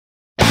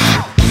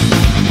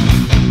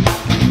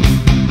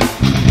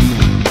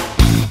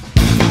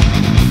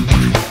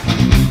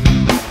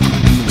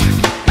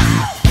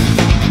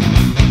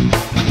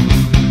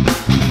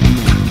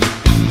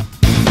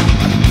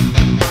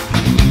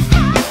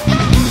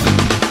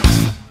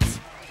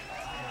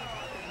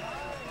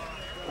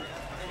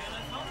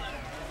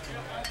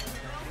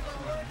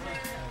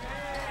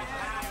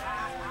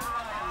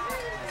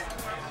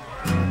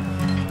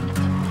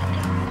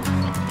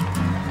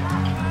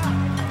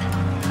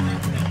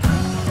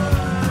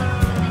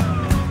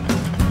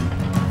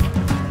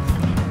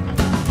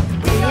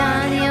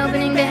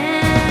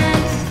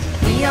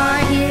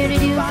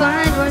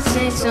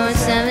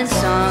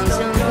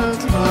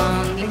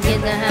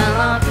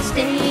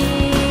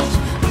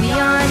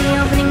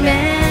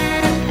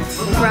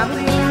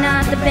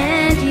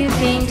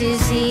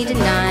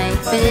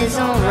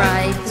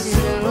alright,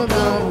 soon we'll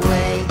go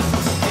away.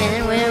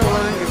 And we're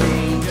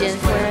wondering just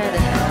where the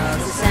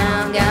hell's the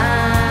sound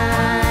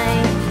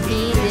guy?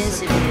 He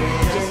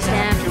disappeared just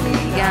after we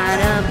got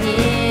up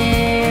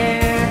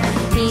here.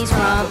 He's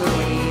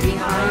probably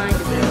behind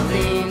the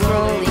building,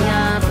 rolling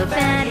up a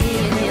fatty,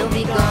 and he'll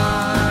be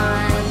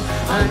gone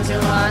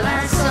until our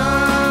last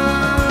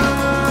song.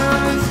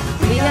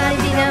 We got a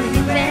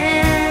DW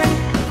band.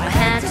 I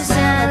had to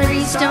sell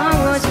every Star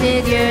Wars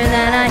figure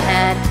that I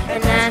had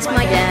and ask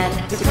my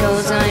dad to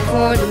co-sign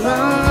for the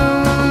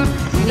loan.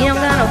 We don't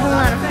got a whole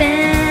lot of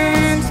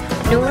fans.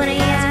 Nobody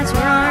asked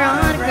for our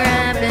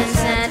autograph, and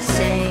sad to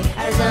say,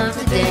 as of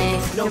today,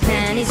 no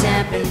panties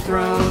have been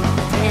thrown.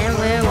 And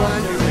we're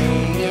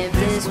wondering if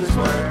this was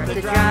worth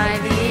the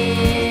drive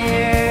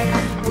here.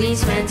 We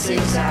spent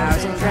 6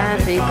 hours in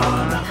traffic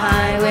on the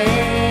highway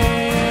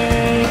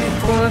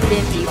for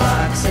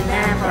 $50 and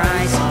that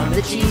price on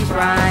the cheese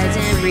fries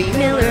and free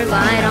Miller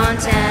Lite on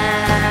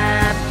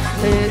tap.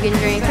 Who can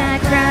drink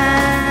that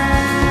crap?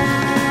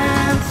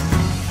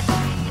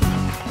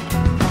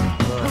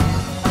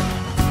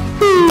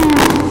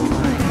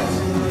 My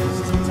cousin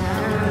lives in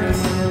town and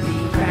we'll be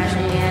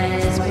crashing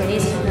at his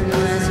place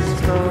unless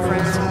his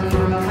girlfriend's home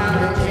from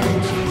college and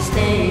she's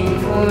staying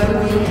for the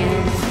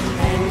weekend.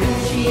 And if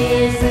she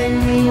is, then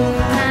we will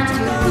have to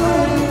go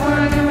and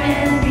park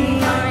around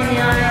behind the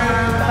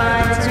aisle by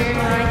the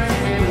turnpike,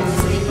 and we'll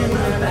sleep in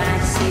the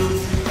backseat.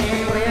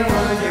 And we're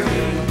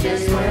wondering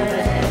just where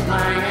the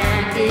headline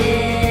act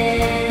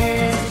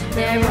is.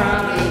 They're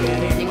probably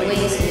getting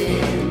wasted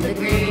in the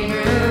green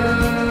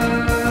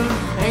room,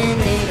 and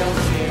they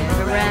don't give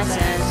a rat's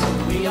ass who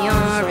we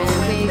are. And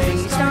if we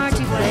start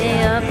to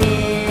play up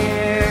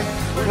here,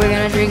 we're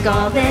gonna drink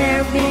all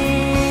their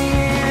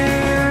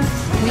beer.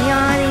 We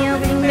are the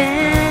opening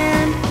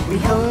band. We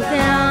hope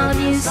that all of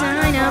you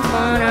sign up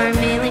on our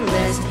mailing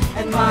list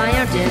and buy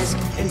our disc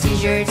and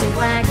t-shirts in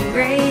black and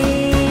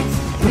gray.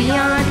 We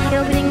are the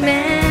opening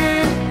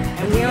band,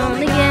 and we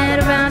only get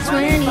about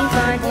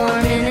 25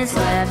 more minutes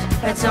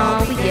left. That's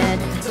all we get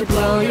to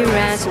blow your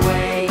ass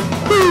away.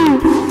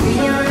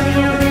 We are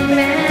the opening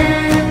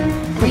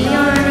band. We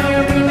are the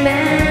opening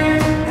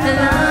band.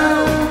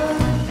 Hello.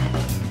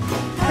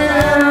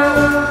 Hello.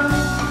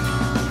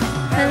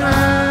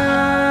 Hello.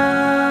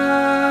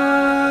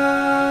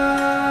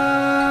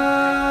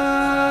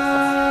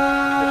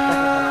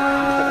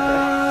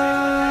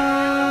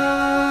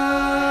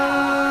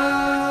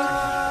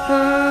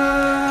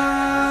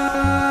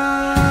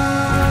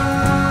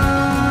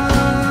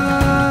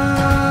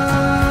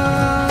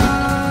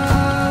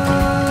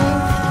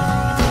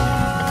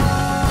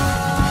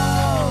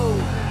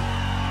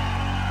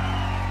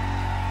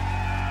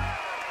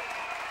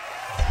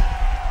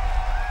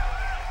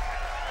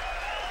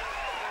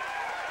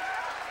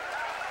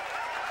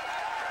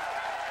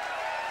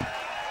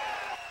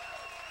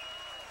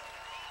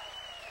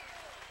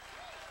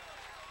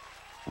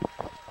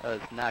 That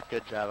was not a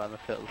good job on the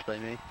fiddles by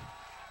me.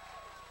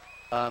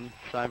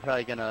 So I'm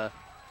probably gonna...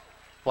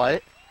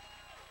 What?